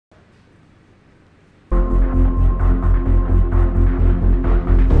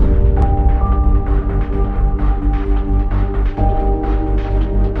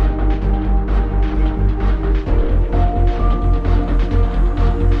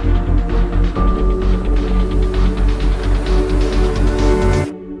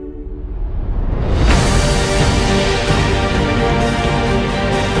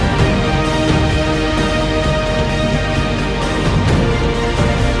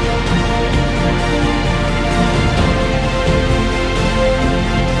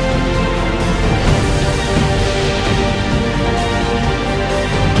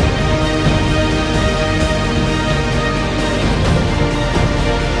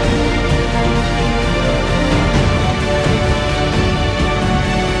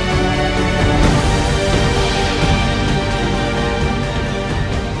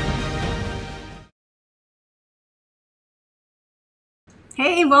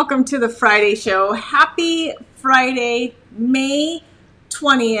Hey, welcome to the Friday show. Happy Friday, May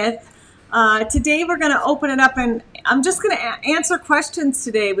 20th. Today we're going to open it up and I'm just going to answer questions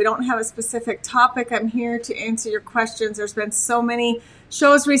today. We don't have a specific topic. I'm here to answer your questions. There's been so many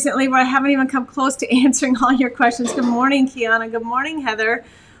shows recently where I haven't even come close to answering all your questions. Good morning, Kiana. Good morning, Heather.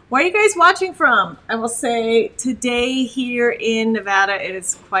 Where are you guys watching from? I will say today here in Nevada, it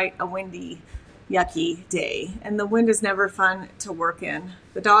is quite a windy, yucky day, and the wind is never fun to work in.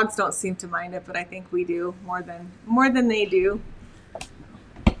 The dogs don't seem to mind it, but I think we do more than they do.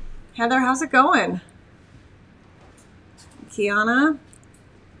 Heather, how's it going? Kiana?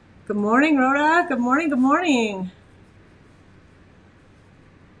 Good morning, Rhoda. Good morning, good morning.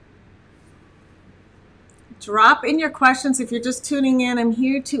 Drop in your questions if you're just tuning in. I'm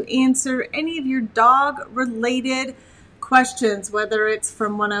here to answer any of your dog-related questions, whether it's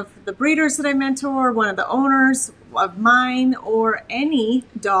from one of the breeders that I mentor, one of the owners of mine, or any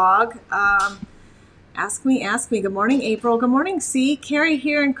dog. Ask me. Good morning, April. Good morning, C. Carrie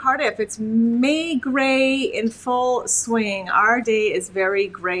here in Cardiff. It's May gray in full swing. Our day is very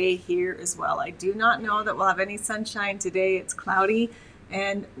gray here as well. I do not know that we'll have any sunshine today. It's cloudy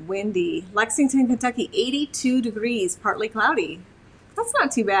and windy. Lexington, Kentucky, 82 degrees, partly cloudy. That's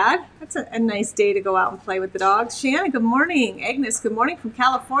not too bad. That's a nice day to go out and play with the dogs. Shannon, good morning. Agnes, good morning from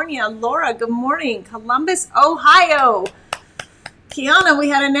California. Laura, good morning. Columbus, Ohio. Kiana, we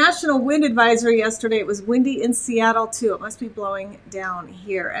had a national wind advisory yesterday. It was windy in Seattle too. It must be blowing down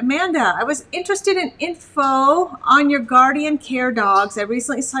here. Amanda, I was interested in info on your guardian care dogs. I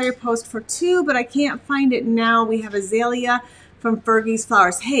recently saw your post for 2, but I can't find it now. We have Azalea from Fergie's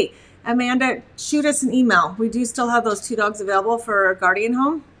Flowers. Hey, Amanda, shoot us an email. We do still have those 2 dogs available for a guardian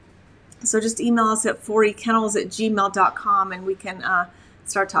home. So just email us at 4ekennels@gmail.com and we can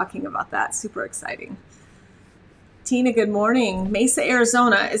start talking about that. Super exciting. Tina, good morning. Mesa,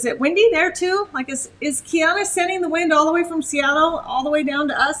 Arizona. Is it windy there too? Like is Kiana sending the wind all the way from Seattle, all the way down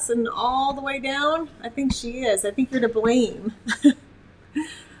to us and all the way down? I think she is. I think you're to blame.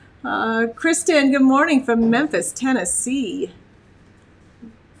 Kristen, good morning from Memphis, Tennessee.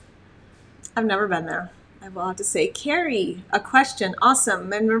 I've never been there. I will have to say. Carrie, a question.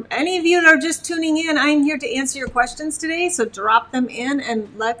 Awesome. And any of you that are just tuning in, I'm here to answer your questions today. So drop them in and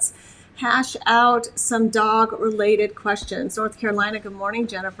let's hash out some dog-related questions. North Carolina, good morning.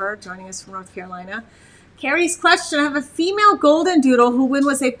 Jennifer, joining us from North Carolina. Carrie's question. I have a female golden doodle who, when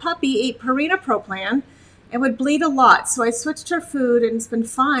was a puppy, ate Purina Pro Plan and would bleed a lot. So I switched her food and it's been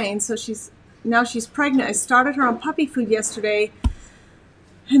fine. So now she's pregnant. I started her on puppy food yesterday.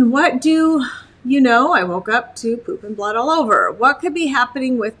 And what do you know? I woke up to poop and blood all over. What could be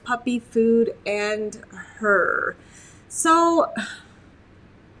happening with puppy food and her? So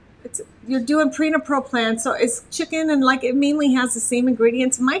you're doing Purina Pro Plan. So it's chicken and like it mainly has the same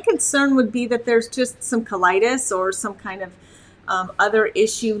ingredients. My concern would be that there's just some colitis or some kind of other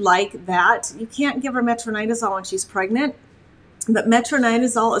issue like that. You can't give her metronidazole when she's pregnant, but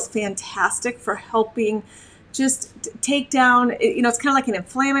metronidazole is fantastic for helping just take down, it's kind of like an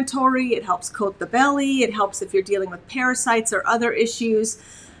inflammatory. It helps coat the belly. It helps if you're dealing with parasites or other issues.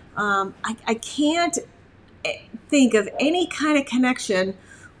 I can't think of any kind of connection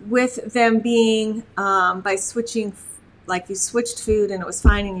with them being by switching, like you switched food and it was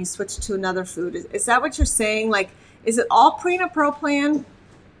fine and you switched to another food. Is that what you're saying? Like, is it all Purina Pro Plan?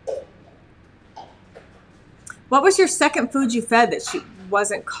 What was your second food you fed that she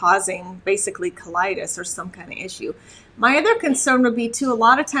wasn't causing basically colitis or some kind of issue? My other concern would be too, a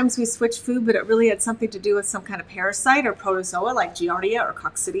lot of times we switch food, but it really had something to do with some kind of parasite or protozoa like Giardia or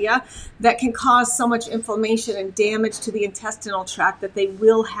Coccidia that can cause so much inflammation and damage to the intestinal tract that they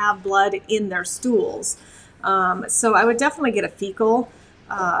will have blood in their stools. So I would definitely get a fecal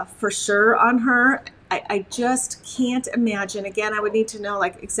for sure on her. I just can't imagine. Again, I would need to know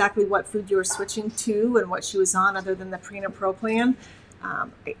like exactly what food you were switching to and what she was on other than the Purina Pro Plan.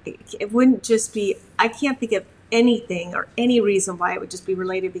 It wouldn't just be, I can't think of anything or any reason why it would just be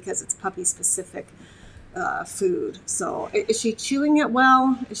related because it's puppy specific food. So is she chewing it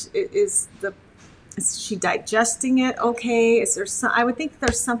well? Is she digesting it okay? Is there I would think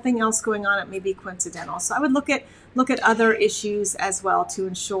there's something else going on. It may be coincidental. So I would look at other issues as well to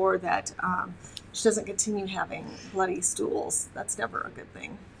ensure that she doesn't continue having bloody stools. That's never a good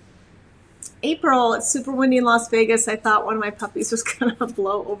thing. April, it's super windy in Las Vegas. I thought one of my puppies was going to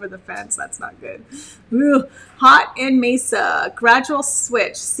blow over the fence. That's not good. Ooh, hot in Mesa. Gradual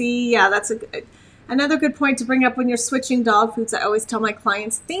switch. See, yeah, that's another good point to bring up when you're switching dog foods. I always tell my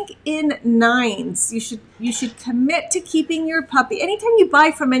clients, think in 9s. You should commit to keeping your puppy. Anytime you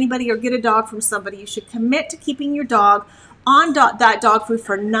buy from anybody or get a dog from somebody, you should commit to keeping your dog on that dog food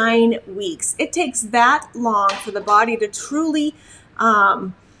for 9 weeks. It takes that long for the body to truly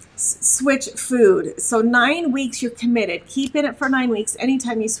switch food. So 9 weeks, you're committed. Keep in it for 9 weeks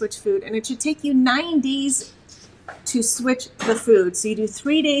anytime you switch food. And it should take you 9 days to switch the food. So you do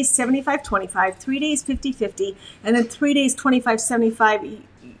 3 days 75-25, 3 days 50-50, and then 3 days 25-75.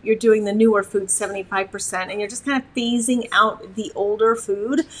 You're doing the newer food 75%, and you're just kind of phasing out the older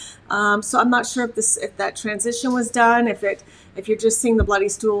food. So I'm not sure if that transition was done, if you're just seeing the bloody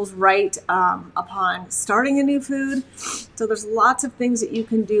stools right upon starting a new food. So there's lots of things that you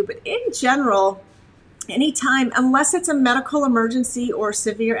can do, but in general, anytime, unless it's a medical emergency or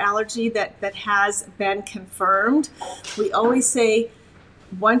severe allergy that has been confirmed, we always say,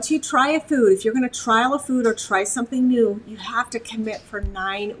 once you try a food, if you're going to trial a food or try something new, you have to commit for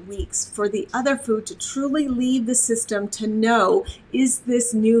 9 weeks for the other food to truly leave the system to know, is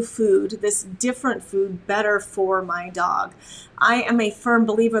this new food, this different food, better for my dog? I am a firm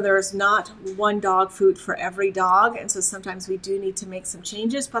believer there is not one dog food for every dog, and so sometimes we do need to make some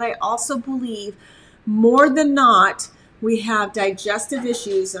changes, but I also believe more than not, we have digestive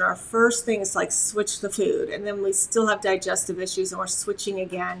issues, and our first thing is like switch the food, and then we still have digestive issues and we're switching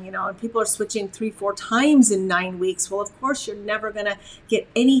again, and people are switching 3-4 times in 9 weeks. Well, of course, you're never going to get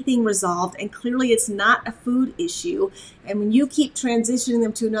anything resolved, and clearly it's not a food issue. And when you keep transitioning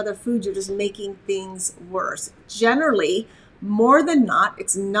them to another food, you're just making things worse. Generally, more than not,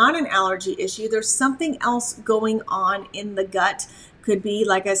 it's not an allergy issue. There's something else going on in the gut. Could be,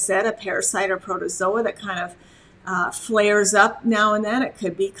 like I said, a parasite or protozoa that kind of flares up now and then. It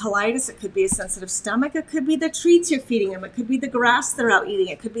could be colitis. It could be a sensitive stomach. It could be the treats you're feeding them. It could be the grass they're out eating.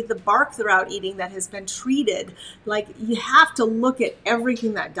 It could be the bark they're out eating that has been treated. Like, you have to look at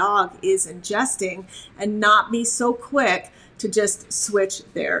everything that dog is ingesting and not be so quick to just switch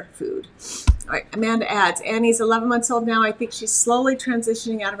their food. All right, Amanda adds, Annie's 11 months old now. I think she's slowly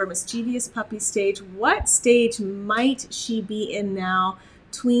transitioning out of her mischievous puppy stage. What stage might she be in now?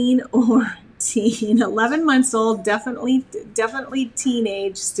 Tween or teen? 11 months old, definitely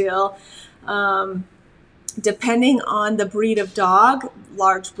teenage still. Depending on the breed of dog,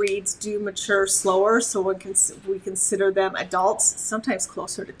 large breeds do mature slower, so we consider them adults, sometimes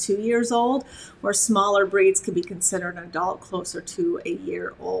closer to 2 years old, where smaller breeds could be considered an adult closer to a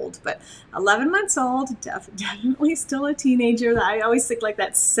year old. But 11 months old, definitely still a teenager. I always think like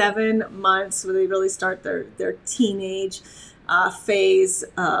that 7 months where they really start their teenage phase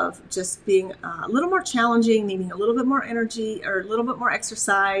of just being a little more challenging, needing a little bit more energy or a little bit more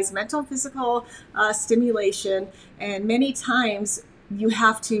exercise, mental and physical stimulation. And many times you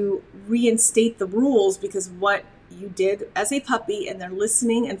have to reinstate the rules because what you did as a puppy, and they're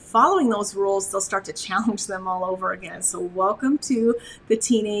listening and following those rules, they'll start to challenge them all over again. So welcome to the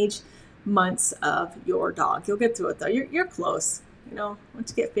teenage months of your dog. You'll get through it though. You're close.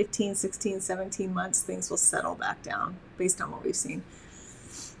 Once you get 15, 16, 17 months, things will settle back down based on what we've seen.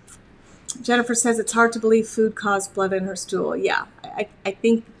 Jennifer says it's hard to believe food caused blood in her stool. Yeah, I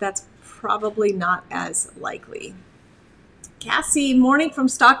think that's probably not as likely. Cassie, morning from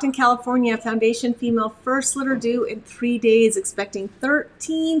Stockton, California. Foundation female, first litter due in 3 days, expecting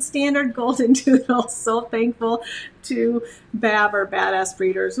 13 standard golden doodles. So thankful to BAB or Badass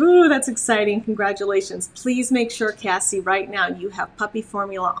Breeders. Ooh, that's exciting. Congratulations. Please make sure, Cassie, right now you have puppy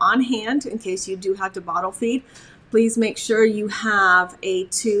formula on hand in case you do have to bottle feed. Please make sure you have a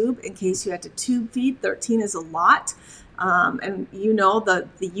tube in case you had to tube feed. 13 is a lot. And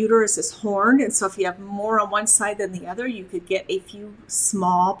the uterus is horned, and so if you have more on one side than the other, you could get a few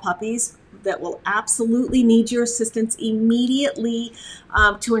small puppies that will absolutely need your assistance immediately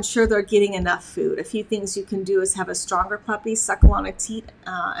to ensure they're getting enough food. A few things you can do is have a stronger puppy suckle on a teat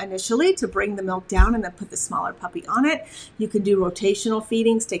initially to bring the milk down and then put the smaller puppy on it. You can do rotational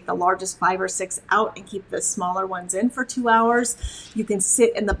feedings, take the largest 5 or 6 out and keep the smaller ones in for 2 hours. You can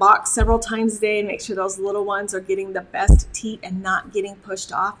sit in the box several times a day and make sure those little ones are getting the best teat and not getting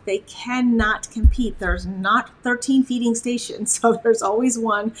pushed off. They cannot compete. There's not 13 feeding stations, so there's always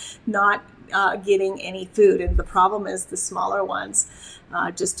one not getting any food. And the problem is the smaller ones,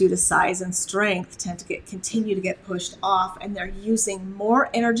 just due to size and strength, tend to continue to get pushed off, and they're using more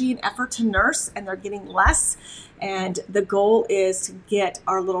energy and effort to nurse, and they're getting less. And the goal is to get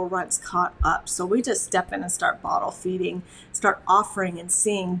our little runts caught up. So we just step in and start bottle feeding, start offering and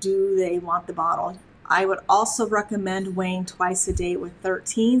seeing, do they want the bottle? I would also recommend weighing twice a day with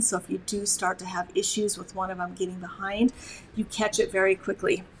 13. So if you do start to have issues with one of them getting behind, you catch it very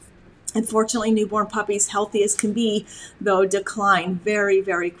quickly. Unfortunately, newborn puppies, healthy as can be, though, decline very,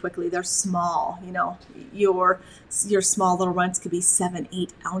 very quickly. They're small. You know, your small little runs could be 7,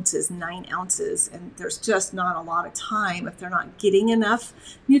 8 ounces, 9 ounces, and there's just not a lot of time if they're not getting enough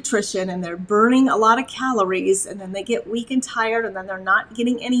nutrition and they're burning a lot of calories, and then they get weak and tired, and then they're not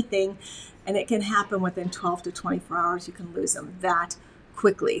getting anything, and it can happen within 12 to 24 hours. You can lose them that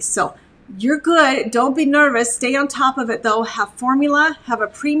quickly. So you're good. Don't be nervous. Stay on top of it, though. Have formula. Have a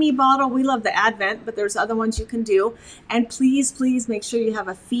preemie bottle. We love the Advent, but there's other ones you can do. And please, please make sure you have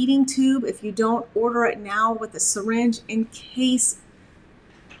a feeding tube. If you don't, order it now with a syringe in case,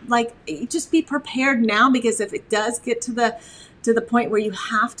 like, just be prepared now, because if it does get to the point where you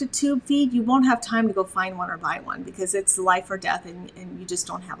have to tube feed, you won't have time to go find one or buy one, because it's life or death, and you just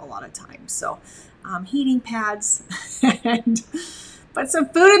don't have a lot of time. So heating pads and put some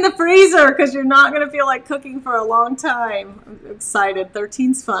food in the freezer, because you're not going to feel like cooking for a long time. I'm excited.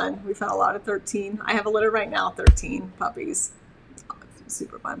 13's fun. We've had a lot of 13. I have a litter right now, 13 puppies.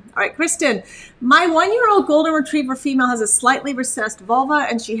 Super fun. All right, Kristen, my 1-year-old golden retriever female has a slightly recessed vulva,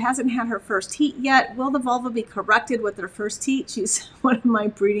 and she hasn't had her first heat yet. Will the vulva be corrected with her first heat? She's one of my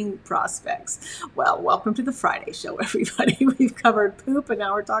breeding prospects. Well, welcome to the Friday show, everybody. We've covered poop, and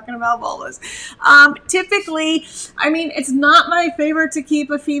now we're talking about vulvas. Typically, I mean, it's not my favorite to keep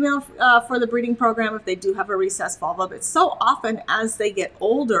a female for the breeding program if they do have a recessed vulva, but so often as they get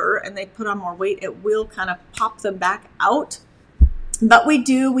older and they put on more weight, it will kind of pop them back out. But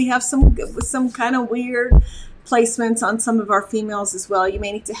we have some kind of weird placements on some of our females as well. You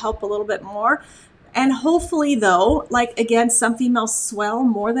may need to help a little bit more. And hopefully, though, like, again, some females swell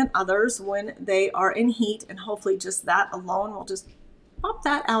more than others when they are in heat, and hopefully just that alone will just pop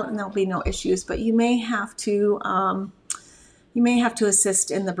that out and there'll be no issues. But you may have to assist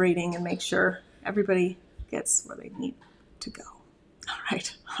in the breeding and make sure everybody gets where they need to go. All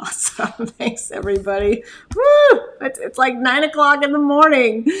right. Awesome. Thanks, everybody. Woo! It's like 9 o'clock in the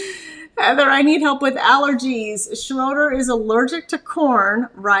morning. Heather, I need help with allergies. Schroeder is allergic to corn,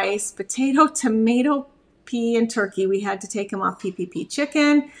 rice, potato, tomato, pea, and turkey. We had to take him off PPP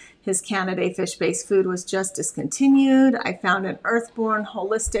chicken. His Canada fish-based food was just discontinued. I found an earthborn,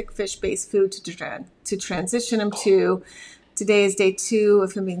 holistic fish-based food to transition him to. Today is day 2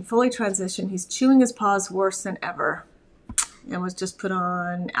 of him being fully transitioned. He's chewing his paws worse than ever, and was just put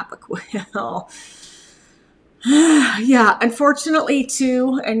on Apoquel. Yeah, unfortunately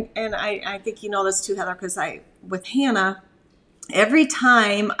too, and I think you know this too, Heather, because with Hannah, every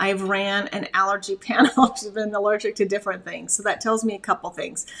time I've ran an allergy panel, she's been allergic to different things. So that tells me a couple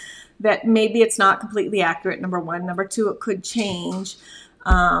things. That maybe it's not completely accurate, number one. Number two, it could change.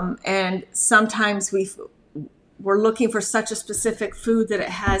 And sometimes we're looking for such a specific food that it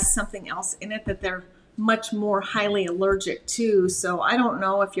has something else in it that they're much more highly allergic to. So I don't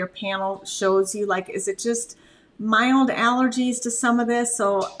know if your panel shows you, like, is it just mild allergies to some of this?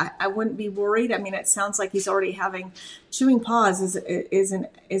 So I wouldn't be worried. I mean, it sounds like he's already having chewing paws is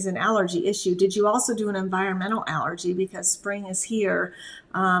an allergy issue. Did you also do an environmental allergy, because spring is here,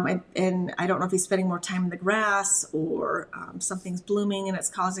 and I don't know if he's spending more time in the grass or something's blooming and it's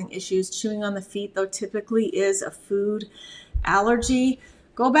causing issues. Chewing on the feet, though, typically is a food allergy.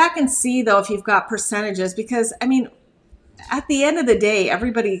 Go back and see, though, if you've got percentages, because, I mean, at the end of the day,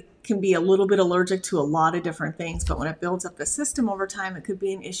 everybody can be a little bit allergic to a lot of different things, but when it builds up the system over time, it could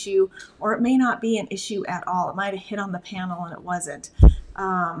be an issue, or it may not be an issue at all. It might have hit on the panel and it wasn't.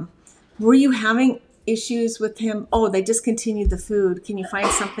 Were you having issues with him? Oh, they discontinued the food. Can you find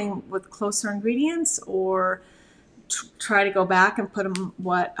something with closer ingredients, or try to go back and put him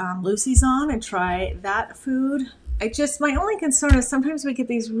what Lucy's on and try that food? My only concern is sometimes we get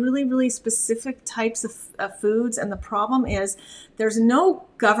these really, really specific types of foods, and the problem is there's no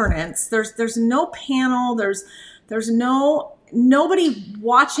governance, there's no panel, there's nobody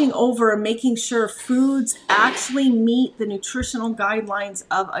watching over and making sure foods actually meet the nutritional guidelines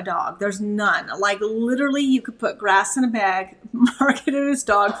of a dog. There's none. Like, literally, you could put grass in a bag, market it as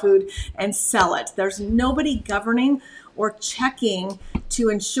dog food, and sell it. There's nobody governing or checking to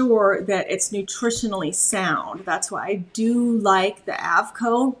ensure that it's nutritionally sound. That's why I do like the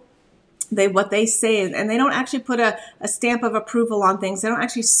Avco. What they say, and they don't actually put a stamp of approval on things. They don't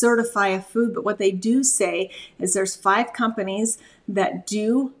actually certify a food, but what they do say is there's 5 companies that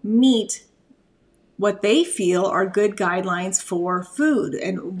do meet what they feel are good guidelines for food.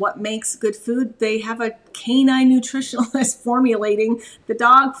 And what makes good food? They have a canine nutritionalist formulating the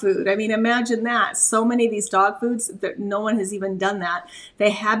dog food. I mean, imagine that. So many of these dog foods, that no one has even done that.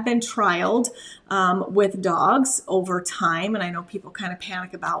 They have been trialed with dogs over time. And I know people kind of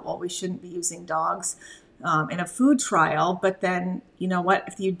panic about, well, we shouldn't be using dogs in a food trial, but then you know what,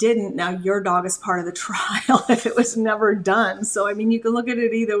 if you didn't, now your dog is part of the trial if it was never done. So I mean, you can look at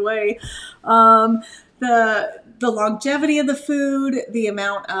it either way. The longevity of the food, the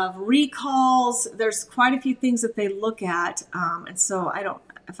amount of recalls, there's quite a few things that they look at. And so I don't,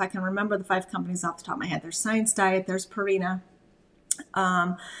 if I can remember the 5 companies off the top of my head, there's Science Diet, there's Purina,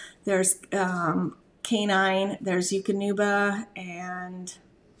 there's Canine, there's Eukanuba, and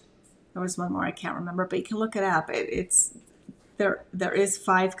there was one more I can't remember, but you can look it up. There is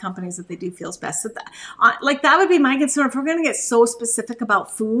 5 companies that they do feels best. So that would be my concern. If we're going to get so specific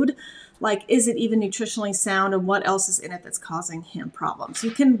about food, like, is it even nutritionally sound, and what else is in it that's causing him problems? You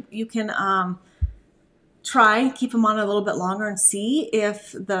can try, keep him on a little bit longer and see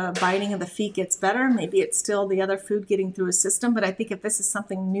if the biting of the feet gets better. Maybe it's still the other food getting through his system. But I think if this is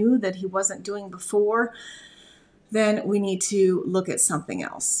something new that he wasn't doing before, then we need to look at something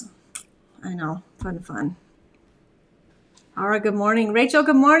else. I know, fun. All right, good morning. Rachel,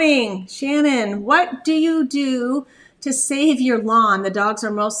 good morning. Shannon, what do you do to save your lawn? The dogs are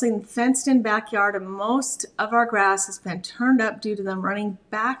mostly fenced in backyard, and most of our grass has been turned up due to them running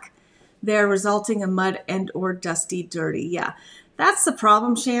back there, resulting in mud and or dusty, dirty. Yeah, that's the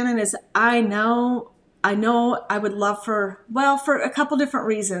problem, Shannon, is I know I would love for a couple different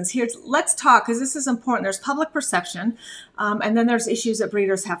reasons. Let's talk, because this is important. There's public perception, and then there's issues that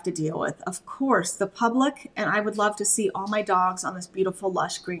breeders have to deal with. Of course, the public, and I would love to see all my dogs on this beautiful,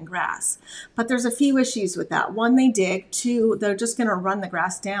 lush green grass. But there's a few issues with that. 1, they dig. 2, they're just going to run the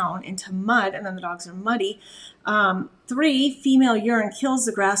grass down into mud, and then the dogs are muddy. 3, female urine kills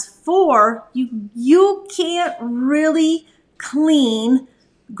the grass. 4, you can't really clean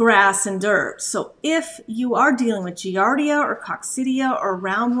grass and dirt. So if you are dealing with Giardia or Coccidia or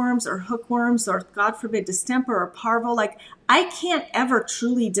roundworms or hookworms or, God forbid, distemper or parvo, like, I can't ever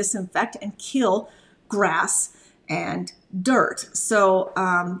truly disinfect and kill grass and dirt. So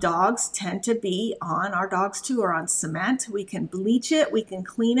dogs tend to be on, our dogs too are on cement. We can bleach it, we can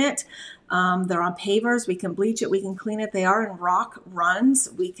clean it. They're on pavers, we can bleach it, we can clean it. They are in rock runs.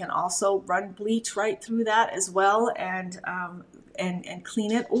 We can also run bleach right through that as well, and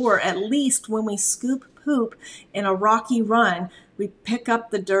clean it. Or at least when we scoop poop in a rocky run, we pick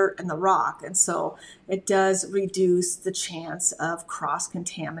up the dirt and the rock. And so it does reduce the chance of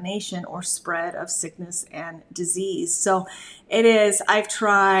cross-contamination or spread of sickness and disease. So it is, I've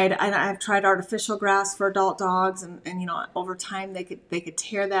tried artificial grass for adult dogs, and you know, over time they could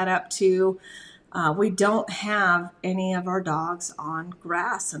tear that up too. We don't have any of our dogs on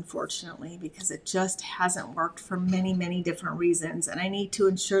grass, unfortunately, because it just hasn't worked for many, many different reasons. And I need to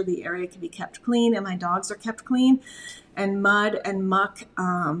ensure the area can be kept clean and my dogs are kept clean. And mud and muck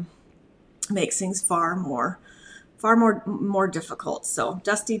makes things far more difficult. So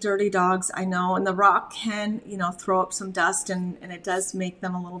dusty, dirty dogs, I know, and the rock can, you know, throw up some dust, and it does make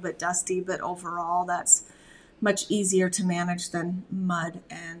them a little bit dusty, but overall that's much easier to manage than mud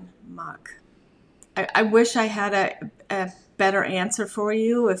and muck. I wish I had a better answer for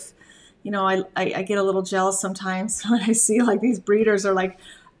you. If, you know, I get a little jealous sometimes when I see like these breeders are like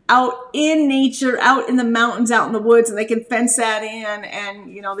out in nature, out in the mountains, out in the woods, and they can fence that in,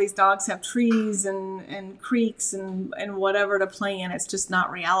 and you know, these dogs have trees and creeks and whatever to play in. It's just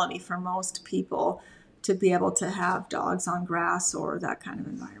not reality for most people to be able to have dogs on grass or that kind of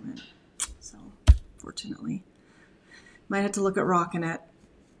environment. So fortunately, might have to look at rocking it,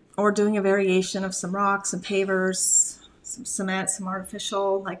 or doing a variation of some rocks and pavers, some cement, some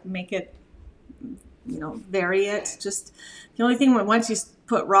artificial, like make it, you know, vary it. Just the only thing, once you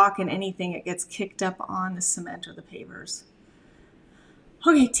put rock in anything, it gets kicked up on the cement or the pavers.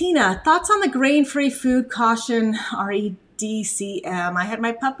 Okay, Tina, thoughts on the grain-free food caution, REDCM? I had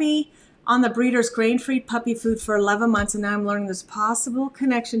my puppy on the breeder's grain-free puppy food for 11 months, and now I'm learning there's possible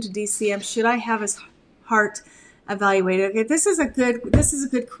connection to DCM. Should I have his heart evaluated? Okay, this is a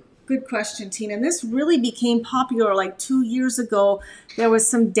good question, Tina. And this really became popular like 2 years ago. There was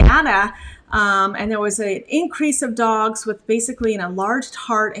some data, and there was an increase of dogs with basically an enlarged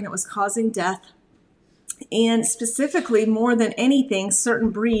heart, and it was causing death. And specifically, more than anything,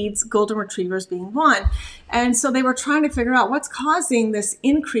 certain breeds, golden retrievers being one. And so they were trying to figure out what's causing this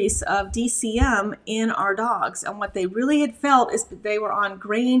increase of DCM in our dogs. And what they really had felt is that they were on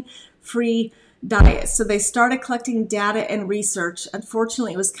grain-free diet. So they started collecting data and research.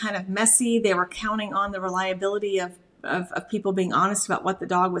 Unfortunately, it was kind of messy. They were counting on the reliability of people being honest about what the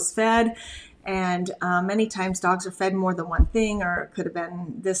dog was fed. And many times dogs are fed more than one thing, or it could have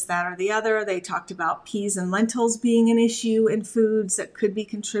been this, that, or the other. They talked about peas and lentils being an issue in foods that could be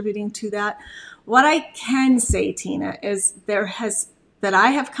contributing to that. What I can say, Tina, is there has that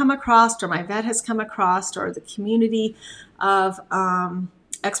I have come across, or my vet has come across, or the community of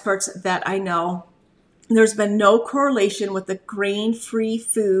experts that I know, there's been no correlation with the grain-free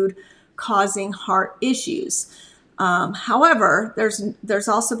food causing heart issues. However, there's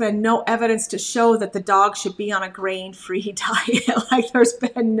also been no evidence to show that the dog should be on a grain-free diet. Like, there's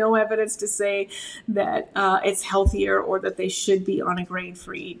been no evidence to say that it's healthier or that they should be on a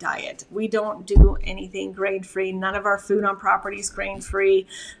grain-free diet. We don't do anything grain-free. None of our food on property is grain-free,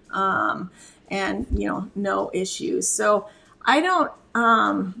 and no issues. So I don't.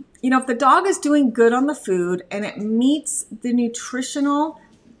 If the dog is doing good on the food and it meets the nutritional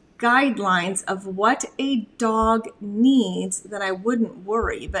guidelines of what a dog needs, then I wouldn't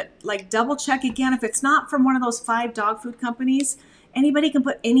worry. But like, double check again. If it's not from one of those 5 dog food companies, anybody can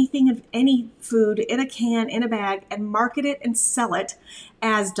put anything of any food in a can, in a bag, and market it and sell it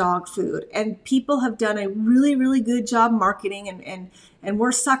as dog food. And people have done a really, really good job marketing, and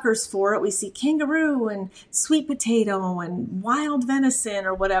we're suckers for it. We see kangaroo and sweet potato and wild venison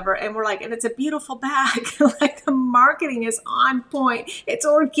or whatever, and we're like, and it's a beautiful bag. Like, the marketing is on point. It's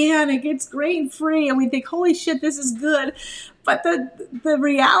organic, it's grain-free, and we think, holy shit, this is good. But the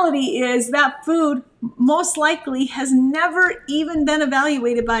reality is that food most likely has never even been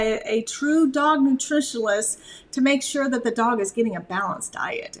evaluated by a true dog nutritionist to make sure that the dog is getting a balanced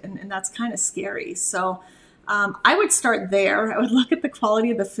diet. And that's kind of scary. So I would start there. I would look at the quality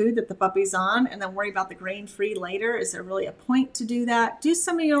of the food that the puppy's on and then worry about the grain-free later. Is there really a point to do that? Do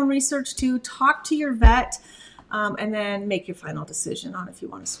some of your own research too. Talk to your vet, and then make your final decision on if you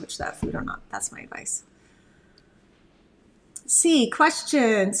want to switch that food or not. That's my advice. C's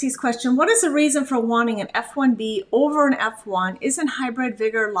question, what is the reason for wanting an F1B over an F1? Isn't hybrid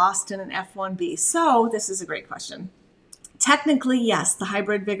vigor lost in an F1B? So this is a great question. Technically, yes, the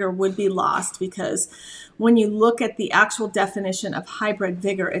hybrid vigor would be lost, because when you look at the actual definition of hybrid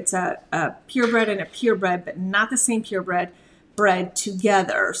vigor, it's a purebred and a purebred, but not the same purebred bred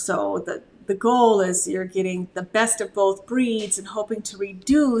together. So the goal is you're getting the best of both breeds and hoping to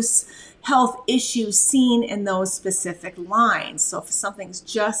reduce health issues seen in those specific lines. So if something's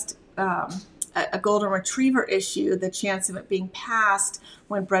just a golden retriever issue, the chance of it being passed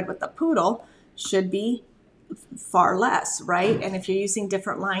when bred with a poodle should be far less, right? And if you're using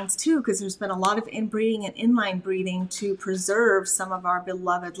different lines too, because there's been a lot of inbreeding and inline breeding to preserve some of our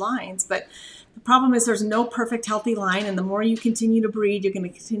beloved lines. But the problem is there's no perfect healthy line, and the more you continue to breed, you're going to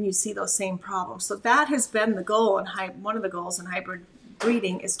continue to see those same problems. So that has been the goal, and one of the goals in hybrid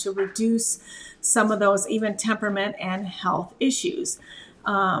breeding is to reduce some of those even temperament and health issues.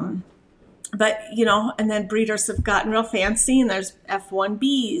 But, and then breeders have gotten real fancy, and there's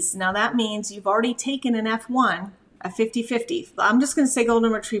F1Bs. Now that means you've already taken an F1, a 50-50. I'm just going to say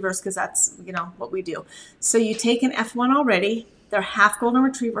golden retrievers because that's, what we do. So you take an F1 already. They're half golden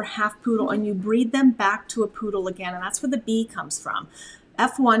retriever, half poodle, and you breed them back to a poodle again. And that's where the B comes from.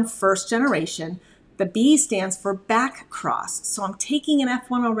 F1, first generation. The B stands for back cross. So I'm taking an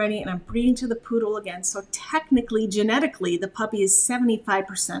F1 already and I'm breeding to the poodle again. So technically, genetically, the puppy is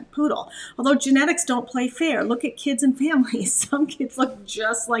 75% poodle. Although genetics don't play fair. Look at kids and families. Some kids look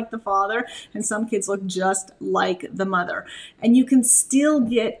just like the father and some kids look just like the mother. And you can still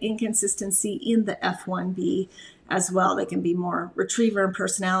get inconsistency in the F1B as well. They can be more retriever in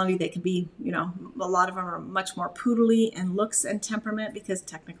personality. They can be, a lot of them are much more poodly in looks and temperament because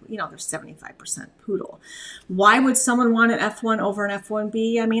technically, they're 75% poodle. Why would someone want an F1 over an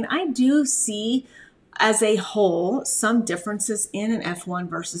F1B? I mean, I do see as a whole some differences in an F1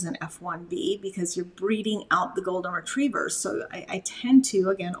 versus an F1B because you're breeding out the golden retrievers. So I tend to,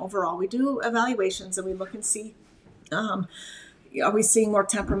 again, overall, we do evaluations and we look and see, are we seeing more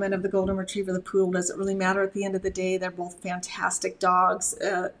temperament of the golden retriever, the poodle? Does it really matter at the end of the day? They're both fantastic dogs.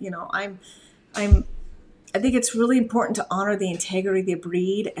 I think it's really important to honor the integrity of the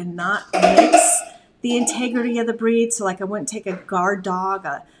breed and not mix the integrity of the breed. So like I wouldn't take a guard dog,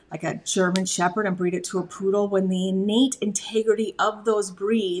 like a German Shepherd, and breed it to a poodle when the innate integrity of those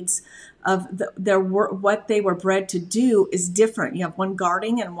breeds of what they were bred to do is different. You have one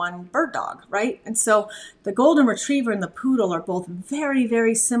guarding and one bird dog, right? And so the golden retriever and the poodle are both very,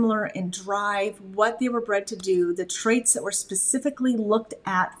 very similar in drive, what they were bred to do, the traits that were specifically looked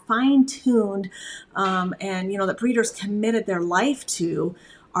at, fine-tuned, and that breeders committed their life to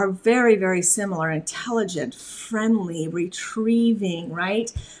are very, very similar: intelligent, friendly, retrieving,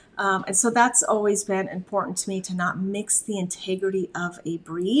 right? And so that's always been important to me, to not mix the integrity of a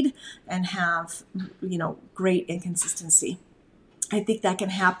breed and have, great inconsistency. I think that can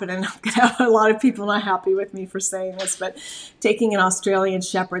happen, and I'm going to have a lot of people not happy with me for saying this, but taking an Australian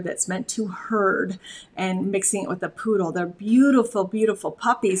Shepherd that's meant to herd and mixing it with a poodle. They're beautiful, beautiful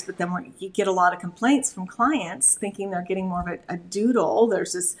puppies, but then you get a lot of complaints from clients thinking they're getting more of a doodle.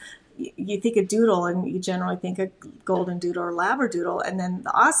 There's this, you think a doodle and you generally think a golden doodle or labradoodle, and then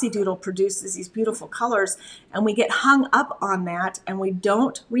the Aussie doodle produces these beautiful colors, and we get hung up on that, and we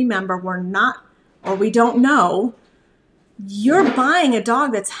don't remember, we don't know. You're buying a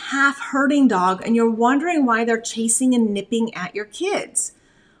dog that's half herding dog, and you're wondering why they're chasing and nipping at your kids.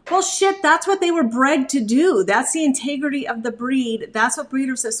 Well, shit, that's what they were bred to do. That's the integrity of the breed. That's what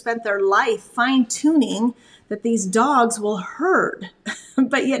breeders have spent their life fine-tuning, that these dogs will herd.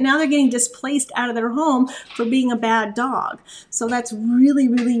 But yet now they're getting displaced out of their home for being a bad dog. So that's really,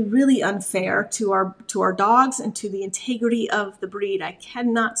 really, really unfair to our dogs and to the integrity of the breed. I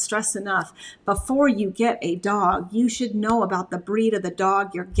cannot stress enough, before you get a dog, you should know about the breed of the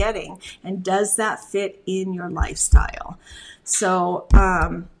dog you're getting, and does that fit in your lifestyle? So,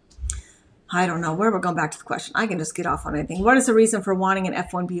 I don't know where we're going back to the question. I can just get off on anything. What is the reason for wanting an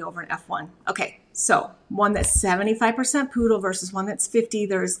F1B over an F1? Okay, so one that's 75% poodle versus one that's 50,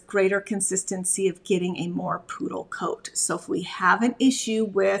 there's greater consistency of getting a more poodle coat. So if we have an issue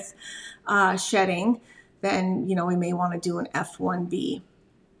with shedding, then, we may want to do an F1B.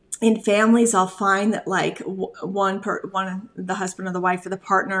 In families, I'll find that like the husband or the wife or the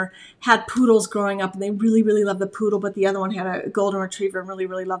partner had poodles growing up, and they really, really love the poodle, but the other one had a golden retriever and really,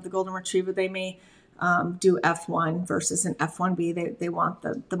 really loved the golden retriever. They may do F1 versus an F1B. They want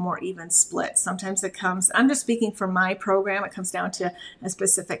the more even split. Sometimes it comes, I'm just speaking for my program, it comes down to a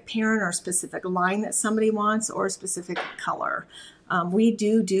specific parent or a specific line that somebody wants, or a specific color. We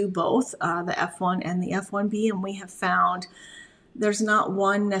do both the F1 and the F1B, and we have found there's not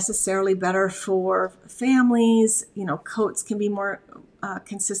one necessarily better for families. Coats can be more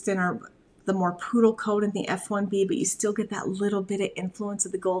consistent, or the more poodle coat in the F1B, but you still get that little bit of influence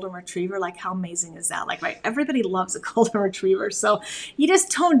of the golden retriever. Like, how amazing is that? Like, right, everybody loves a golden retriever. So you just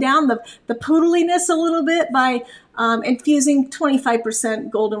tone down the poodliness a little bit by infusing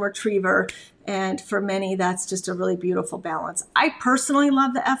 25% golden retriever. And for many, that's just a really beautiful balance. I personally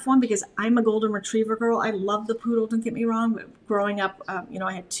love the F1 because I'm a golden retriever girl. I love the poodle, don't get me wrong. But growing up,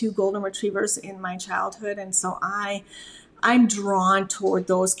 I had 2 golden retrievers in my childhood. And so I'm drawn toward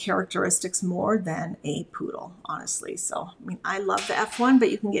those characteristics more than a poodle, honestly. So, I love the F1,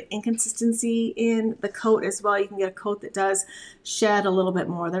 but you can get inconsistency in the coat as well. You can get a coat that does shed a little bit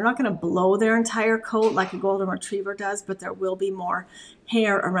more. They're not going to blow their entire coat like a golden retriever does, but there will be more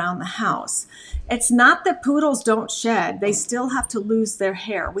hair around the house. It's not that poodles don't shed. They still have to lose their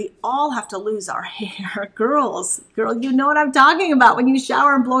hair. We all have to lose our hair. Girl, you know what I'm talking about when you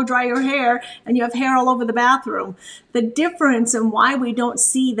shower and blow dry your hair and you have hair all over the bathroom. The difference in why we don't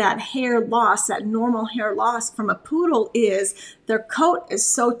see that hair loss, that normal hair loss from a poodle, is their coat is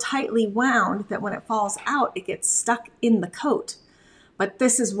so tightly wound that when it falls out, it gets stuck in the coat. But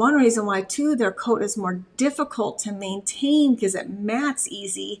this is one reason why, too, their coat is more difficult to maintain, because it mats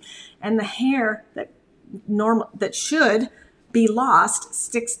easy, and the hair that should be lost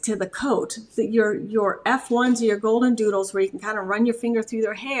sticks to the coat. Your F1s or your golden doodles, where you can kind of run your finger through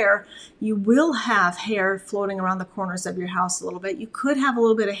their hair, you will have hair floating around the corners of your house a little bit. You could have a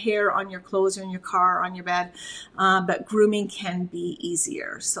little bit of hair on your clothes or in your car or on your bed, but grooming can be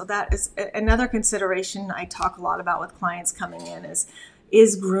easier. So that is another consideration I talk a lot about with clients coming in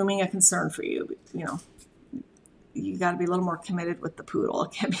is grooming a concern for you? You got to be a little more committed with the poodle.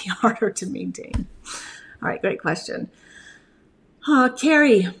 It can be harder to maintain. All right, great question.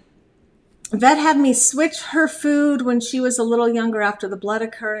 Carrie, vet had me switch her food when she was a little younger after the blood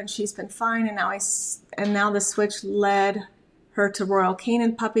occurred, and she's been fine. And now the switch led her to Royal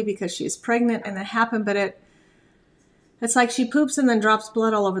Canin puppy because she's pregnant, and it happened. But it's like she poops and then drops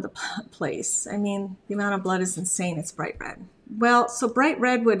blood all over the place. The amount of blood is insane. It's bright red. Well, so bright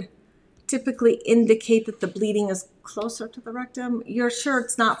red would typically indicate that the bleeding is closer to the rectum. You're sure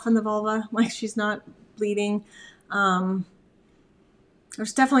it's not from the vulva? Like, she's not bleeding?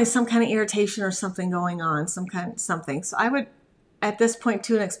 There's definitely some kind of irritation or something going on, something. So I would, at this point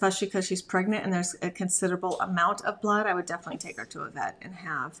too, and especially because she's pregnant and there's a considerable amount of blood, I would definitely take her to a vet and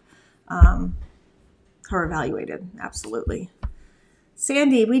have her evaluated. Absolutely.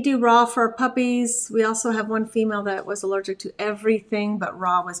 Sandy, we do raw for puppies. We also have one female that was allergic to everything, but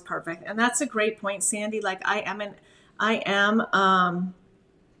raw was perfect. And that's a great point, Sandy. Like, I am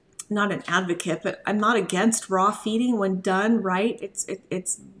not an advocate, but I'm not against raw feeding when done right.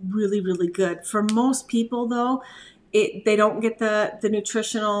 It's really, really good. For most people, though, they don't get the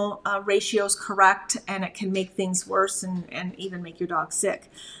nutritional ratios correct, and it can make things worse and even make your dog sick.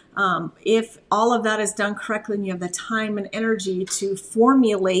 If all of that is done correctly and you have the time and energy to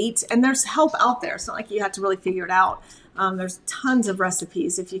formulate, and there's help out there. It's not like you have to really figure it out. There's tons of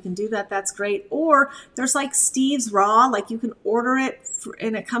recipes. If you can do that, that's great. Or there's like Steve's Raw, like you can order it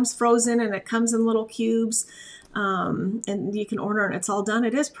and it comes frozen and it comes in little cubes. And you can order and it's all done.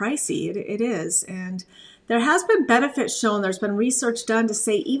 It is pricey. It is. And there has been benefits shown. There's been research done to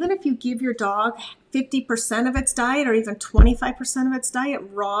say even if you give your dog 50% of its diet or even 25% of its diet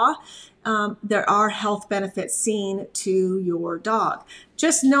raw, there are health benefits seen to your dog.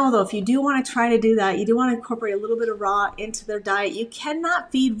 Just know though, if you do want to try to do that, you do want to incorporate a little bit of raw into their diet. You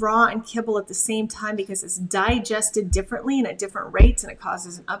cannot feed raw and kibble at the same time because it's digested differently and at different rates, and it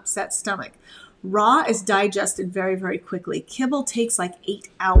causes an upset stomach. Raw is digested very, very quickly. Kibble takes like 8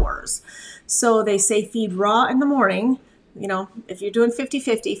 hours. So they say feed raw in the morning. You know, if you're doing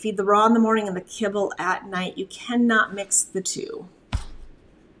 50-50, feed the raw in the morning and the kibble at night. You cannot mix the two.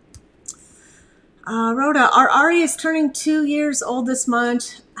 Rhoda, our Ari is turning 2 years old this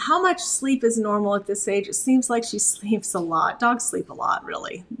month. How much sleep is normal at this age? It seems like she sleeps a lot. Dogs sleep a lot,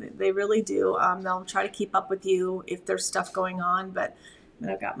 really. They really do. They'll try to keep up with you if there's stuff going on, but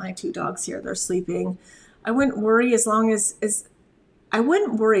I've got my 2 dogs here. They're sleeping. I wouldn't worry as long as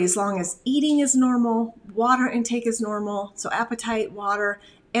eating is normal, water intake is normal. So appetite, water,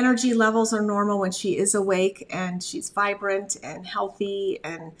 energy levels are normal when she is awake and she's vibrant and healthy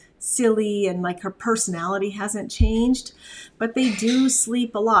and silly and like her personality hasn't changed. But they do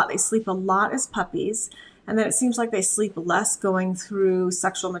sleep a lot. They sleep a lot as puppies. And then it seems like they sleep less going through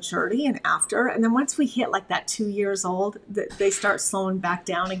sexual maturity and after. And then once we hit like that 2 years old, they start slowing back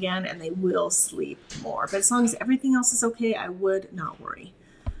down again and they will sleep more. But as long as everything else is okay, I would not worry.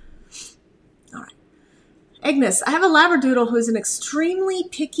 All right. Agnes, I have a Labradoodle who's an extremely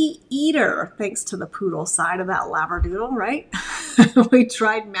picky eater, thanks to the poodle side of that Labradoodle, right? We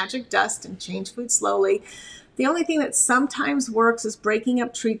tried magic dust and changed food slowly. The only thing that sometimes works is breaking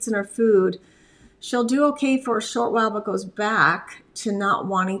up treats in her food. She'll do okay for a short while, but goes back to not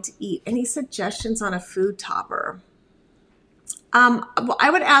wanting to eat. Any suggestions on a food topper? I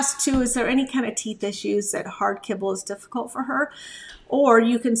would ask too, is there any kind of teeth issues that hard kibble is difficult for her? Or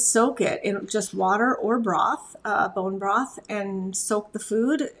you can soak it in just water or broth, bone broth, and soak the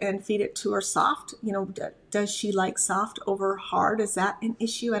food and feed it to her soft. You know, does she like soft over hard? Is that an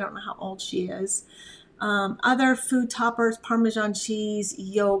issue? I don't know how old she is. Other food toppers, Parmesan cheese,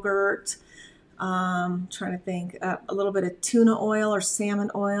 yogurt, trying to think, a little bit of tuna oil or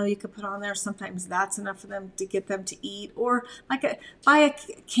salmon oil you could put on there. Sometimes that's enough for them to get them to eat. Or like buy a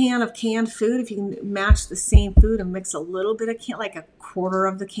can of canned food. If you can match the same food and mix a little bit of like a quarter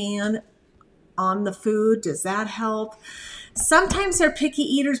of the can on the food, does that help? Sometimes they're picky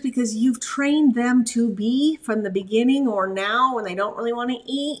eaters because you've trained them to be from the beginning, or now when they don't really want to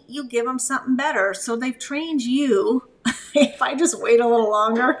eat, you give them something better. So they've trained you. If I just wait a little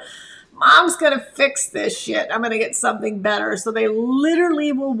longer, Mom's going to fix this shit. I'm going to get something better. So they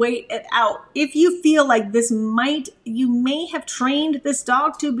literally will wait it out. If you feel like you may have trained this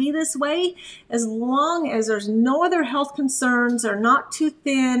dog to be this way, as long as there's no other health concerns, they're not too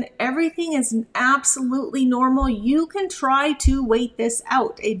thin, everything is absolutely normal, you can try to wait this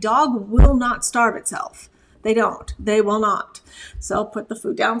out. A dog will not starve itself. They don't. They will not. So put the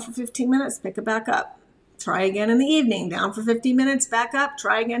food down for 15 minutes, pick it back up. Try again in the evening, down for 50 minutes, back up,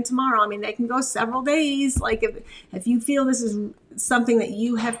 try again tomorrow. I mean, they can go several days. Like if you feel this is something that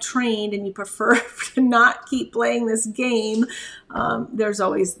you have trained and you prefer to not keep playing this game, there's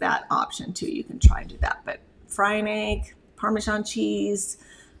always that option too. You can try and do that. But fry an egg, Parmesan cheese,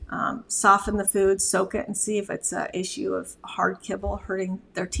 soften the food, soak it, and see if it's an issue of hard kibble hurting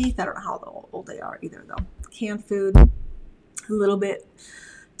their teeth. I don't know how old they are either though. Canned food, a little bit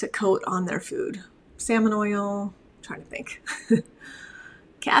to coat on their food. Salmon oil, I'm trying to think.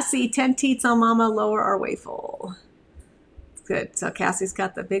 Cassie, 10 teats on mama, lower or way full. Good. So Cassie's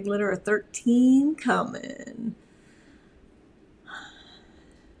got the big litter of 13 coming.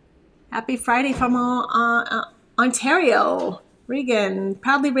 Happy Friday from Ontario. Regan,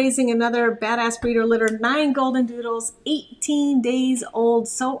 proudly raising another badass breeder litter, 9 golden doodles, 18 days old.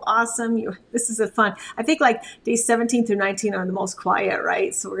 So awesome. This is fun. I think like days 17 through 19 are the most quiet,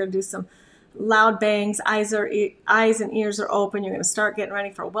 right? So we're going to do some loud bangs, eyes and ears are open. You're going to start getting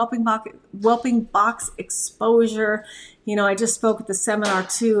ready for a whelping box exposure. You know, I just spoke at the seminar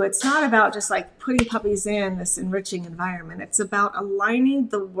too. It's not about just like putting puppies in this enriching environment. It's about aligning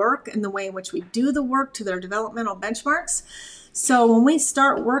the work and the way in which we do the work to their developmental benchmarks. So when we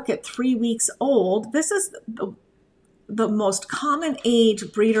start work at 3 weeks old, this is the most common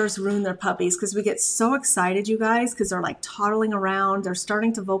age breeders ruin their puppies, because we get so excited, you guys, because they're like toddling around. They're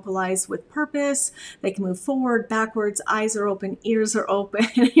starting to vocalize with purpose. They can move forward, backwards, eyes are open, ears are open.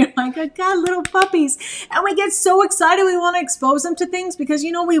 And you're like, oh God, little puppies. And we get so excited. We want to expose them to things because,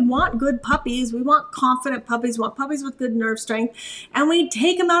 you know, we want good puppies. We want confident puppies. We want puppies with good nerve strength. And we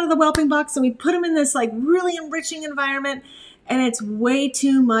take them out of the whelping box and we put them in this like really enriching environment. And it's way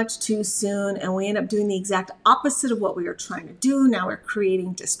too much too soon. And we end up doing the exact opposite of what we were trying to do. Now we're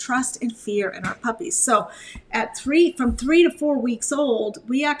creating distrust and fear in our puppies. So from 3 to 4 weeks old,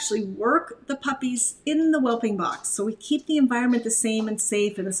 we actually work the puppies in the whelping box. So we keep the environment the same and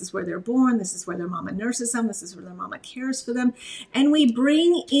safe. And this is where they're born. This is where their mama nurses them. This is where their mama cares for them. And we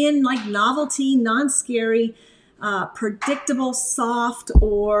bring in like novelty, non-scary, predictable, soft,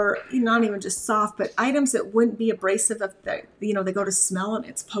 or not even just soft, but items that wouldn't be abrasive if they go to smell and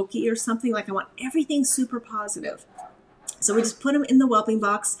it's pokey or something. Like I want everything super positive. So we just put them in the whelping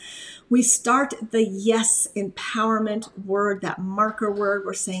box. We start the yes empowerment word, that marker word.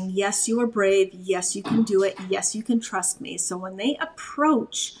 We're saying, yes, you are brave. Yes, you can do it. Yes, you can trust me. So when they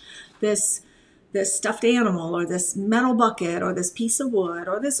approach this stuffed animal or this metal bucket or this piece of wood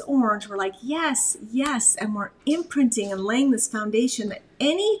or this orange, we're like, yes, yes. And we're imprinting and laying this foundation that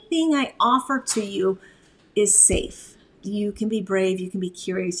anything I offer to you is safe. You can be brave, you can be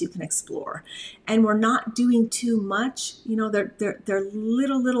curious, you can explore. And we're not doing too much. Their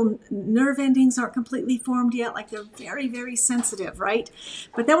little nerve endings aren't completely formed yet. Like they're very, very sensitive, right?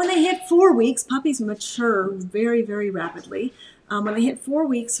 But then when they hit 4 weeks, puppies mature very, very rapidly. When they hit 4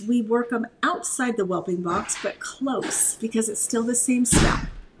 weeks, we work them outside the whelping box, but close, because it's still the same smell,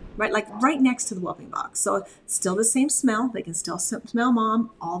 right? Like right next to the whelping box. So it's still the same smell. They can still smell mom.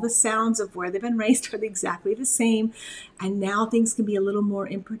 All the sounds of where they've been raised are exactly the same. And now things can be a little more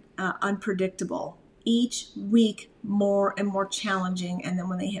unpredictable. Each week more and more challenging. And then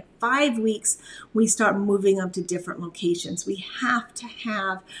when they hit 5 weeks, we start moving them to different locations. We have to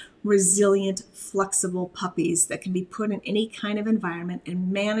have resilient, flexible puppies that can be put in any kind of environment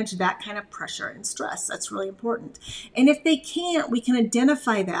and manage that kind of pressure and stress. That's really important. And if they can't, we can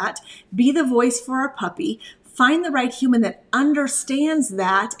identify that, be the voice for our puppy, find the right human that understands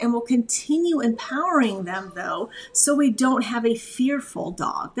that, and will continue empowering them, though, so we don't have a fearful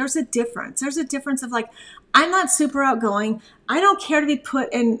dog. There's a difference. There's a difference of like, I'm not super outgoing. I don't care to be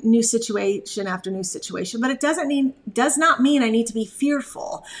put in new situation after new situation, but it does not mean I need to be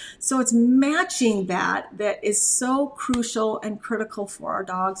fearful. So it's matching that is so crucial and critical for our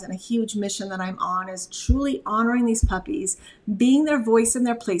dogs. And a huge mission that I'm on is truly honoring these puppies, being their voice in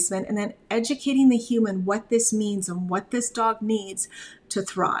their placement, and then educating the human what this means and what this dog needs to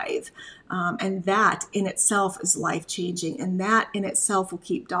thrive. And that in itself is life-changing. And that in itself will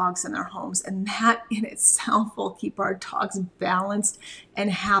keep dogs in their homes. And that in itself will keep our dogs balanced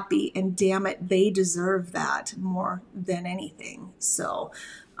and happy. And damn it, they deserve that more than anything. So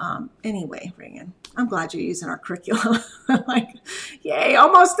anyway, Reagan, I'm glad you're using our curriculum. Like, yay,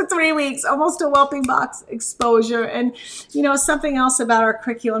 almost to 3 weeks, almost a whelping box exposure. And, something else about our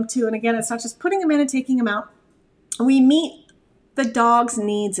curriculum too. And again, it's not just putting them in and taking them out. We meet the dog's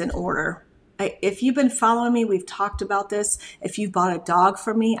needs in order. If you've been following me, we've talked about this. If you've bought a dog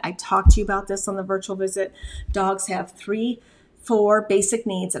from me, I talked to you about this on the virtual visit. Dogs have 3-4 basic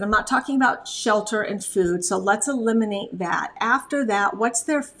needs, and I'm not talking about shelter and food, so let's eliminate that. After that, what's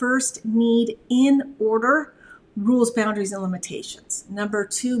their first need in order? Rules, boundaries, and limitations. Number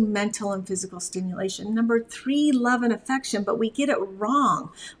 2, mental and physical stimulation. Number 3, love and affection, but we get it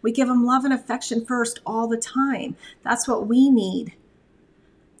wrong. We give them love and affection first all the time. That's what we need.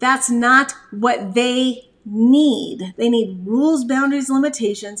 That's not what they need. They need rules, boundaries,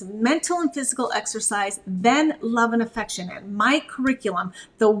 limitations, mental and physical exercise, then love and affection. And my curriculum,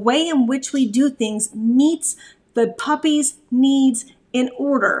 the way in which we do things, meets the puppy's needs in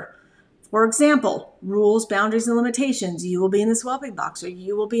order. For example, rules, boundaries, and limitations. You will be in this whelping box, or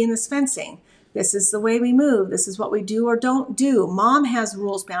you will be in this fencing. This is the way we move. This is what we do or don't do. Mom has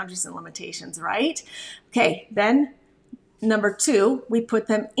rules, boundaries, and limitations, right? Okay, then number 2, we put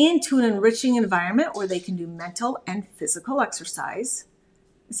them into an enriching environment where they can do mental and physical exercise.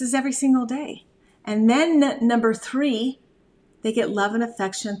 This is every single day. And then number 3, they get love and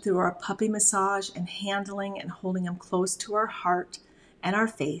affection through our puppy massage and handling and holding them close to our heart and our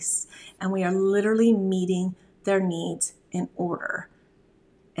face, and we are literally meeting their needs in order.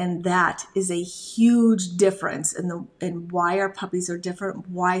 And that is a huge difference in why our puppies are different,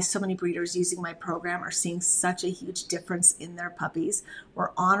 why so many breeders using my program are seeing such a huge difference in their puppies.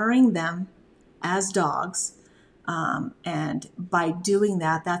 We're honoring them as dogs, And by doing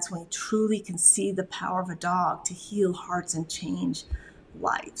that, that's when we truly can see the power of a dog to heal hearts and change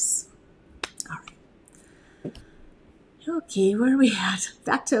lives. All right. Okay, where are we at?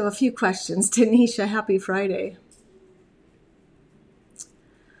 Back to a few questions. Tanisha, happy Friday.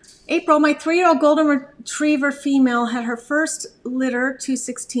 April, my 3-year-old golden retriever female had her first litter,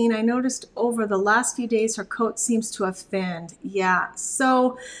 216. I noticed over the last few days her coat seems to have thinned. Yeah,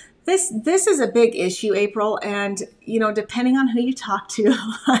 so this is a big issue, April, and depending on who you talk to,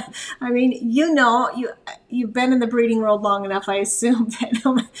 I mean, you've been in the breeding world long enough, I assume,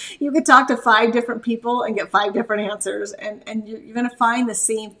 that you could talk to 5 different people and get 5 different answers, and you're going to find the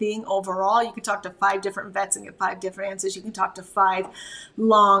same thing overall. You could talk to 5 different vets and get 5 different answers. You can talk to 5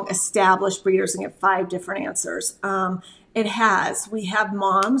 long established breeders and get 5 different answers. We have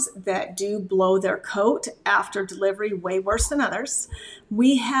moms that do blow their coat after delivery way worse than others.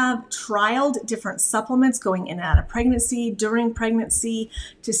 We have trialed different supplements going in and out of pregnancy, during pregnancy,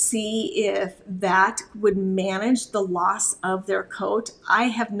 to see if that would manage the loss of their coat. I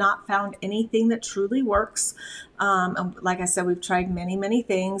have not found anything that truly works. Like I said, we've tried many, many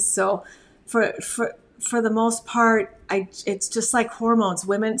things. So for the most part, it's just like hormones.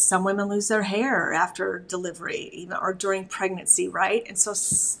 Some women lose their hair after delivery, even or during pregnancy, right? And so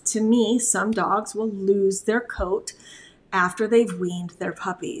to me, some dogs will lose their coat after they've weaned their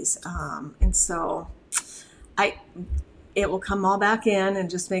puppies. And so it will come all back in, and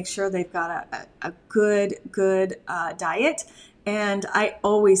just make sure they've got a good diet. And I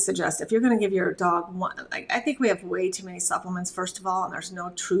always suggest, if you're going to give your dog one, I think we have way too many supplements, first of all, and there's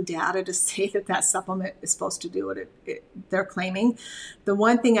no true data to say that supplement is supposed to do what they're claiming. The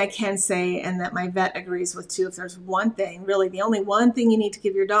one thing I can say, and that my vet agrees with too, if there's one thing, really the only one thing you need to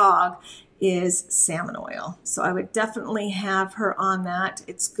give your dog is salmon oil. So I would definitely have her on that.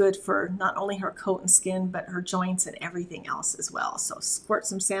 It's good for not only her coat and skin, but her joints and everything else as well. So squirt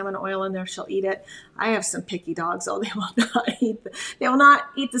some salmon oil in there, she'll eat it. I have some picky dogs, they will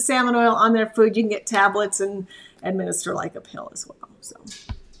not eat the salmon oil on their food. You can get tablets and administer like a pill as well. So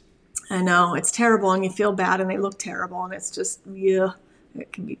I know it's terrible, and you feel bad, and they look terrible, and it's just, yeah,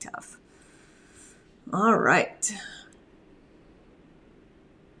 it can be tough. All right.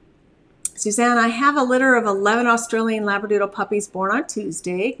 Suzanne, I have a litter of 11 Australian Labradoodle puppies born on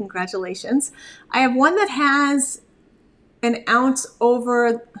Tuesday. Congratulations. I have one that has an ounce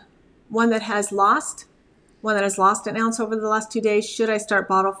over, one that has lost an ounce over the last 2 days. Should I start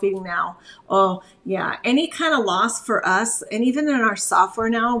bottle feeding now? Oh, yeah. Any kind of loss for us, and even in our software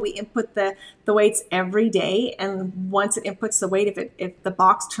now, we input the weights every day. And once it inputs the weight, if the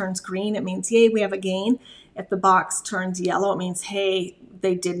box turns green, it means, yay, we have a gain. If the box turns yellow, it means, hey,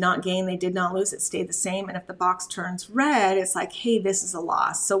 they did not gain, they did not lose, it stayed the same. And if the box turns red, it's like, hey, this is a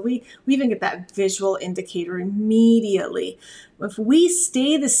loss. So we even get that visual indicator immediately. If we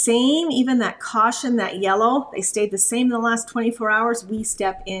stay the same, even that caution, that yellow, they stayed the same in the last 24 hours, we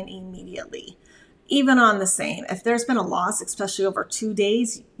step in immediately. Even on the same, if there's been a loss, especially over 2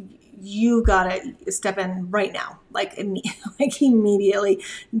 days, you gotta step in right now, like immediately.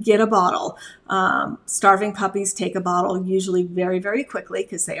 Get a bottle. Starving puppies take a bottle usually very, very quickly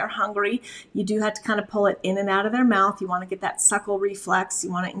because they are hungry. You do have to kind of pull it in and out of their mouth. You want to get that suckle reflex.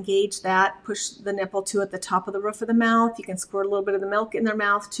 You want to engage that. Push the nipple to at the top of the roof of the mouth. You can squirt a little bit of the milk in their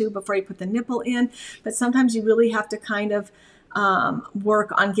mouth too before you put the nipple in. But sometimes you really have to kind of work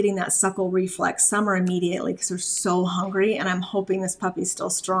on getting that suckle reflex. Some are immediately because they're so hungry, and I'm hoping this puppy's still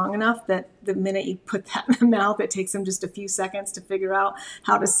strong enough that the minute you put that in the mouth, it takes them just a few seconds to figure out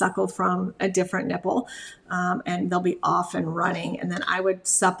how to suckle from a different nipple, and they'll be off and running. And then I would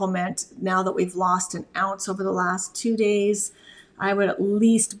supplement, now that we've lost an ounce over the last 2 days, I would at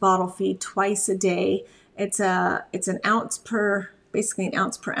least bottle feed twice a day. It's an ounce per, basically an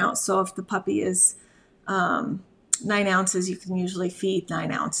ounce per ounce. So if the puppy is 9 ounces, you can usually feed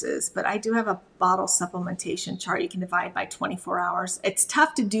 9 ounces. But I do have a bottle supplementation chart you can divide by 24 hours. It's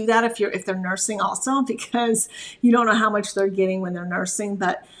tough to do that if they're nursing also, because you don't know how much they're getting when they're nursing.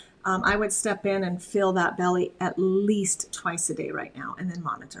 But I would step in and fill that belly at least twice a day right now, and then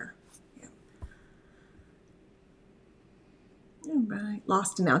monitor. Yeah. All right.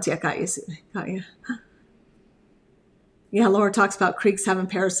 Lost an ounce. Yeah, got you. Yeah, Laura talks about creeks having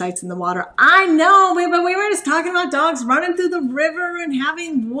parasites in the water. I know, but we were just talking about dogs running through the river and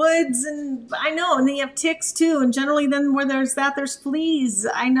having woods, and I know, and then you have ticks too, and generally then where there's fleas,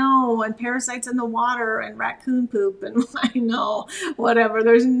 I know, and parasites in the water, and raccoon poop, and I know, whatever.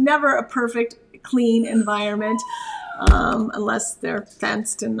 There's never a perfect clean environment unless they're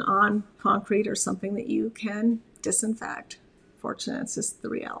fenced and on concrete or something that you can disinfect. Fortunately, it's just the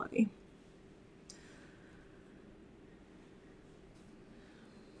reality.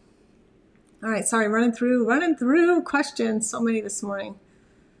 All right, sorry, running through questions. So many this morning.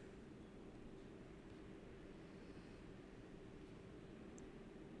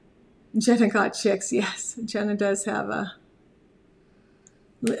 Jenna got chicks. Yes, Jenna does have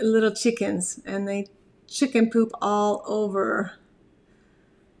little chickens, and they chicken poop all over.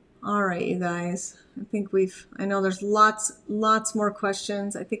 All right, you guys. I think I know there's lots more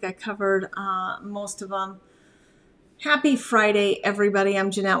questions. I think I covered most of them. Happy Friday, everybody. I'm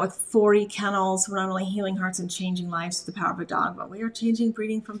Jeanette with 40 Kennels. We're not only healing hearts and changing lives through the power of a dog, but we are changing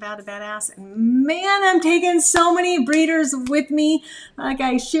breeding from bad to badass. And man, I'm taking so many breeders with me. Like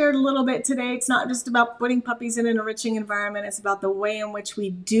I shared a little bit today, it's not just about putting puppies in an enriching environment. It's about the way in which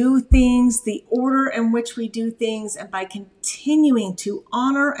we do things, the order in which we do things, and by continuing to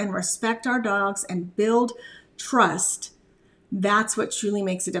honor and respect our dogs and build trust. That's what truly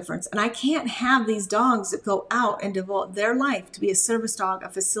makes a difference. And I can't have these dogs that go out and devote their life to be a service dog, a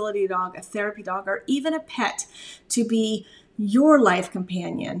facility dog, a therapy dog, or even a pet, to be your life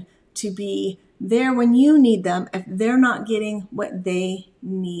companion, to be there when you need them, if they're not getting what they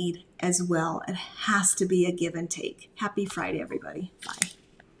need as well. It has to be a give and take. Happy Friday, everybody. Bye.